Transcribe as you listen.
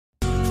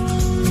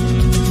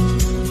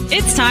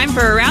It's time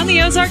for Around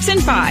the Ozarks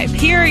in 5.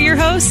 Here are your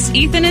hosts,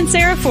 Ethan and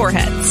Sarah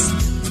Foreheads.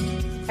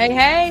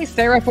 Hey,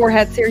 Sarah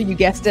Foreheads here. You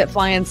guessed it,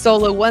 flying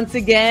solo once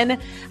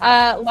again.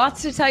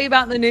 Lots to tell you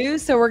about in the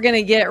news, so we're going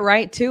to get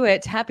right to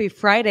it. Happy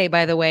Friday,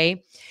 by the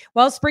way.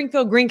 Well,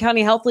 Springfield Greene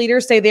County health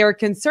leaders say they are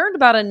concerned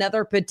about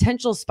another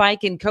potential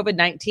spike in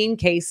COVID-19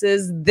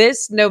 cases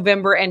this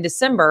November and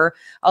December,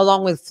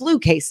 along with flu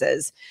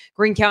cases.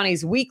 Greene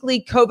County's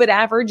weekly COVID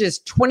average is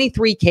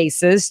 23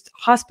 cases.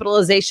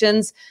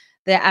 Hospitalizations,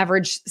 the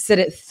average sit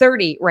at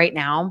 30 right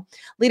now.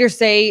 Leaders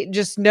say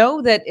just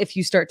know that if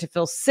you start to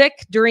feel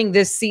sick during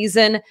this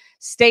season,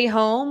 stay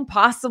home,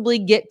 possibly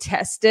get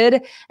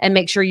tested, and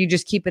make sure you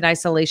just keep in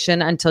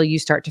isolation until you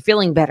start to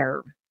feeling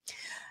better.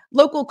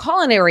 Local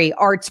culinary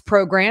arts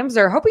programs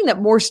are hoping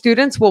that more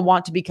students will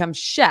want to become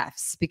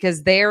chefs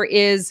because there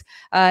is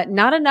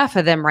not enough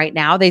of them right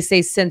now. They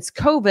say since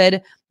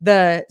COVID,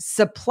 the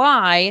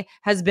supply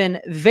has been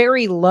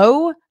very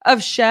low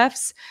of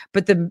chefs,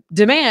 but the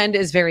demand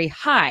is very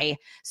high.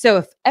 So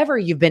if ever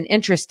you've been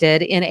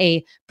interested in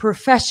a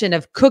profession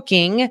of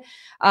cooking,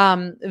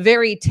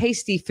 very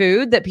tasty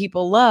food that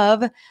people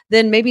love,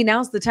 then maybe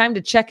now's the time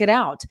to check it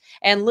out.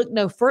 And look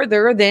no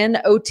further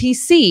than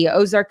OTC,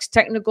 Ozarks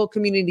Technical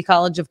Community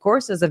College, of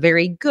course, is a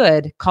very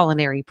good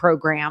culinary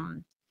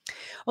program.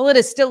 Well, it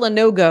is still a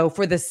no-go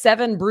for the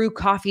Seven Brew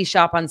coffee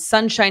shop on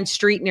Sunshine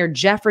Street near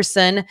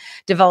Jefferson.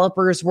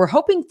 Developers were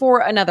hoping for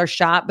another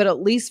shot, but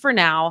at least for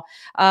now,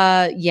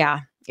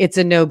 it's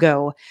a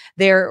no-go.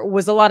 There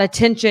was a lot of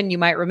tension. You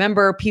might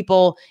remember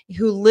people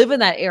who live in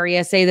that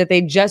area say that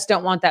they just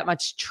don't want that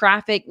much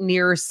traffic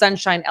near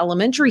Sunshine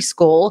Elementary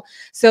School.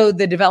 So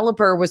the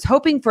developer was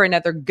hoping for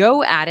another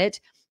go at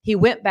it. He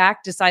went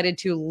back, decided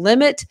to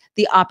limit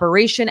the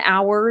operation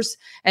hours,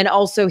 and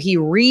also he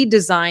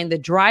redesigned the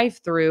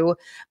drive-through.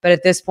 But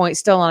at this point,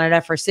 still on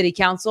it for City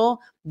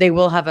Council. They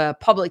will have a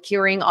public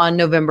hearing on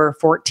November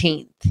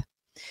 14th.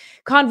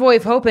 Convoy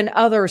of Hope and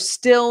others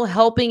still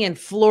helping in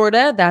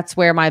Florida. That's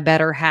where my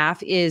better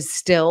half is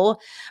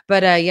still. But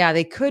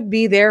they could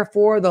be there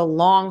for the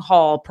long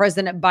haul.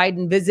 President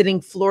Biden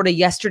visiting Florida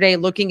yesterday,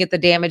 looking at the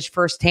damage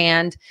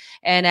firsthand.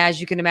 And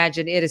as you can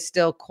imagine, it is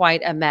still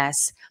quite a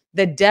mess.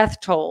 The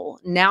death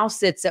toll now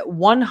sits at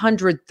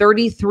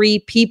 133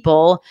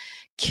 people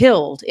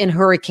killed in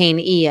Hurricane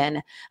Ian,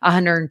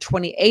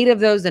 128 of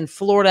those in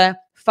Florida,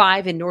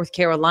 5 in North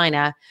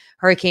Carolina.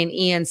 Hurricane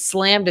Ian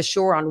slammed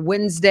ashore on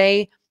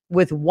Wednesday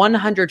with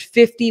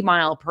 150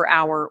 mile per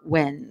hour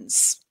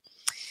winds.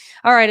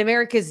 All right,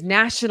 America's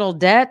national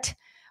debt,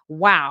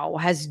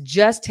 has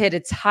just hit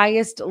its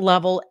highest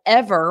level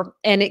ever,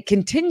 and it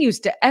continues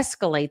to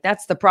escalate.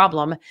 That's the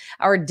problem.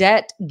 Our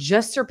debt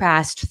just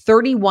surpassed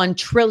 $31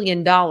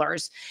 trillion.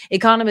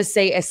 Economists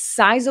say a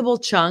sizable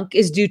chunk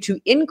is due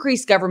to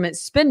increased government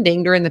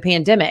spending during the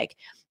pandemic.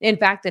 In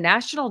fact, the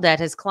national debt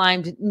has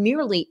climbed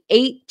nearly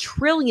 $8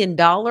 trillion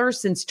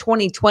since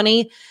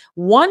 2020,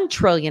 $1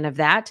 trillion of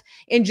that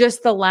in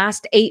just the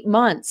last 8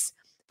 months.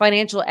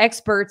 Financial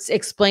experts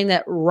explain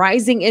that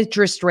rising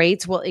interest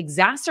rates will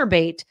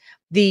exacerbate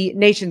the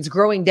nation's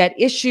growing debt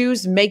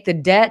issues, make the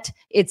debt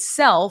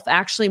itself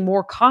actually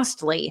more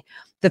costly.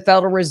 The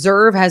Federal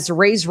Reserve has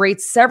raised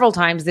rates several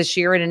times this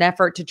year in an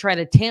effort to try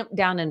to tamp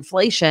down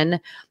inflation.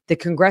 The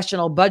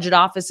Congressional Budget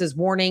Office is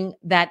warning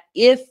that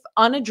if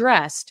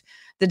unaddressed,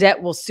 the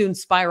debt will soon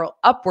spiral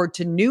upward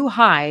to new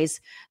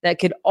highs that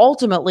could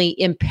ultimately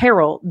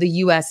imperil the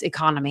U.S.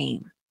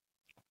 economy.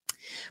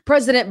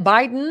 President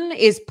Biden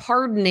is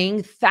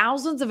pardoning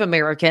thousands of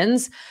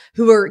Americans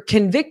who were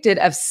convicted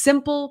of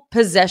simple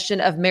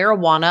possession of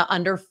marijuana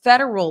under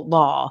federal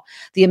law.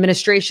 The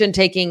administration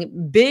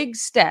taking big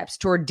steps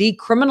toward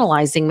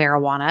decriminalizing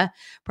marijuana.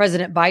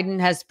 President Biden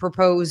has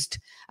proposed,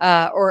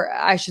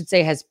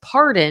 has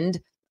pardoned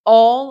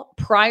all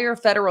prior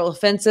federal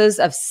offenses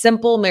of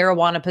simple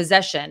marijuana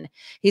possession.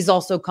 He's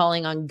also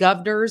calling on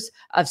governors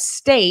of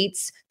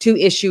states to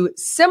issue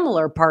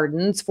similar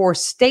pardons for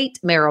state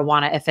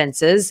marijuana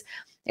offenses.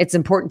 It's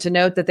important to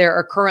note that there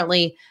are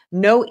currently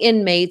no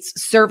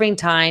inmates serving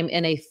time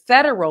in a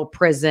federal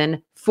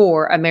prison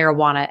for a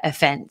marijuana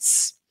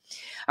offense.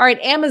 All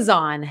right,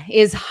 Amazon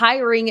is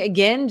hiring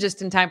again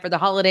just in time for the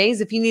holidays.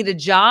 If you need a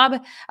job,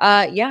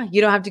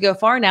 you don't have to go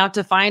far now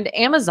to find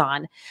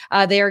Amazon.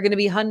 They are going to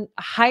be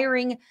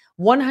hiring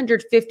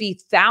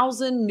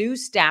 150,000 new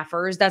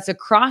staffers. That's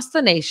across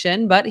the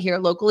nation, but here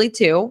locally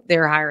too,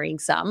 they're hiring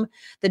some.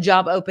 The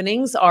job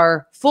openings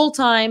are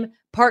full-time,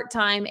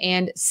 part-time,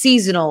 and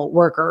seasonal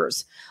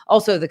workers.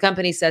 Also, the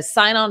company says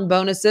sign-on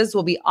bonuses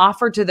will be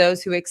offered to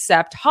those who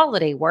accept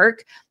holiday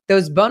work.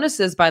 Those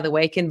bonuses, by the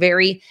way, can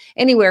vary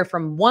anywhere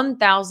from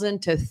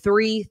 $1,000 to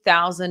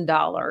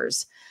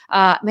 $3,000.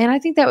 I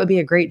think that would be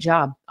a great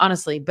job,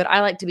 honestly. But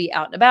I like to be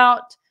out and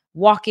about,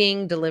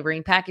 walking,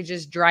 delivering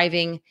packages,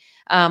 driving.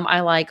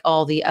 I like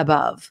all the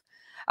above.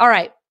 All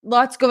right.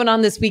 Lots going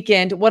on this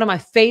weekend. One of my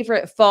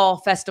favorite fall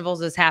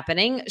festivals is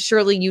happening.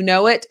 Surely you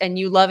know it and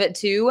you love it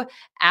too.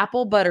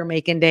 Apple Butter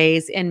Making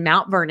Days in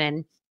Mount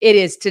Vernon. It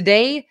is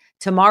today,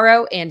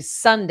 tomorrow, and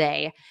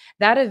Sunday.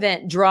 That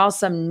event draws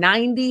some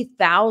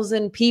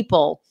 90,000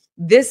 people.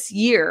 This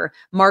year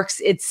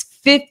marks its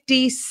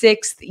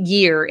 56th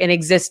year in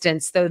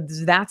existence. So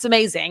that's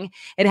amazing.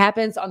 It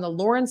happens on the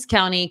Lawrence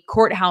County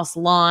Courthouse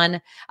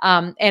lawn,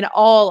 and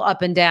all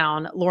up and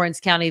down Lawrence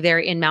County there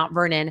in Mount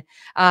Vernon.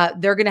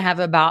 They're going to have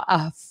about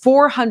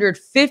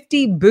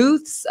 450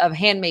 booths of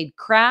handmade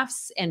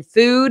crafts and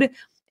food,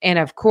 and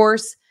of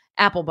course,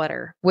 apple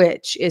butter,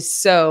 which is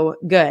so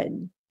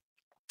good.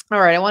 All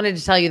right, I wanted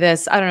to tell you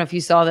this. I don't know if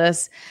you saw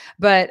this,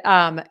 but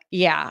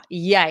yeah,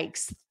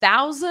 yikes.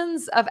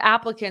 Thousands of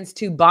applicants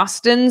to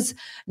Boston's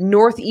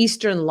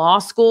Northeastern Law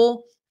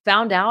School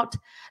found out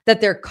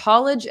that their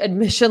college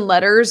admission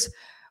letters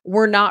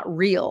were not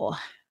real.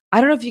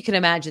 I don't know if you can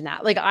imagine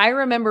that. Like, I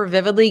remember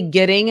vividly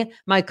getting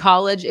my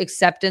college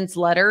acceptance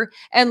letter,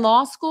 and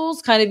law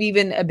school's kind of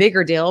even a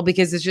bigger deal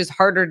because it's just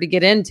harder to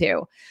get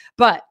into.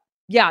 But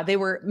yeah, they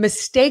were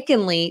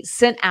mistakenly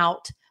sent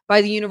out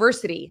by the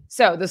university.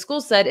 So the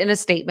school said in a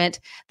statement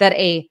that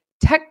a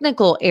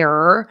technical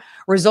error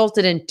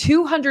resulted in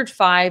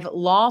 205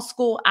 law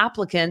school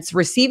applicants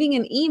receiving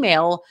an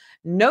email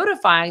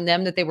notifying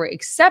them that they were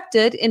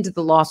accepted into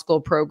the law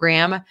school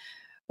program,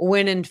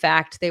 when in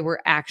fact they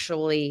were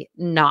actually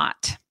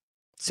not.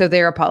 So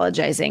they're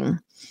apologizing.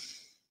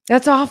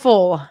 That's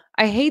awful.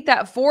 I hate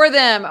that for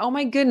them. Oh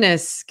my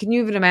goodness. Can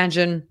you even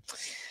imagine?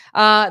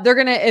 They're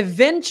going to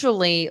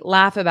eventually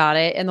laugh about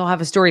it and they'll have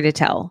a story to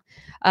tell.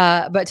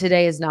 But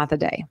today is not the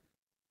day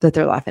that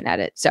they're laughing at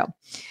it. So,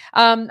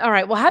 all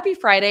right. Well, happy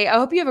Friday. I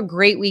hope you have a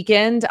great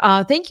weekend.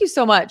 Thank you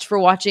so much for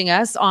watching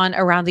us on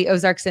Around the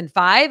Ozarks in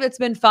 5. It's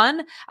been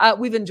fun.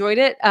 We've enjoyed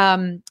it.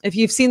 If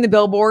you've seen the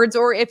billboards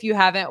or if you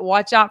haven't,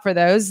 watch out for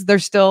those. They're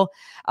still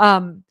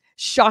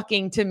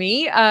shocking to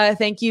me.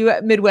 Thank you,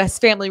 Midwest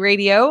Family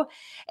Radio.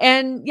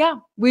 And yeah,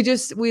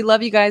 we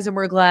love you guys and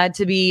we're glad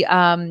to be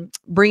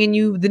bringing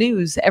you the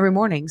news every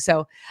morning.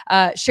 So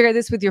share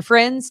this with your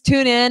friends.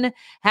 Tune in.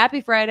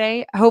 Happy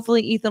Friday.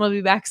 Hopefully Ethan will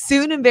be back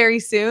soon and very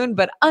soon.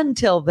 But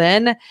until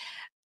then,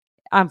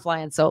 I'm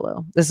flying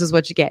solo. This is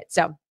what you get.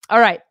 So, all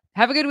right.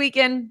 Have a good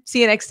weekend. See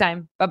you next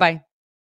time. Bye-bye.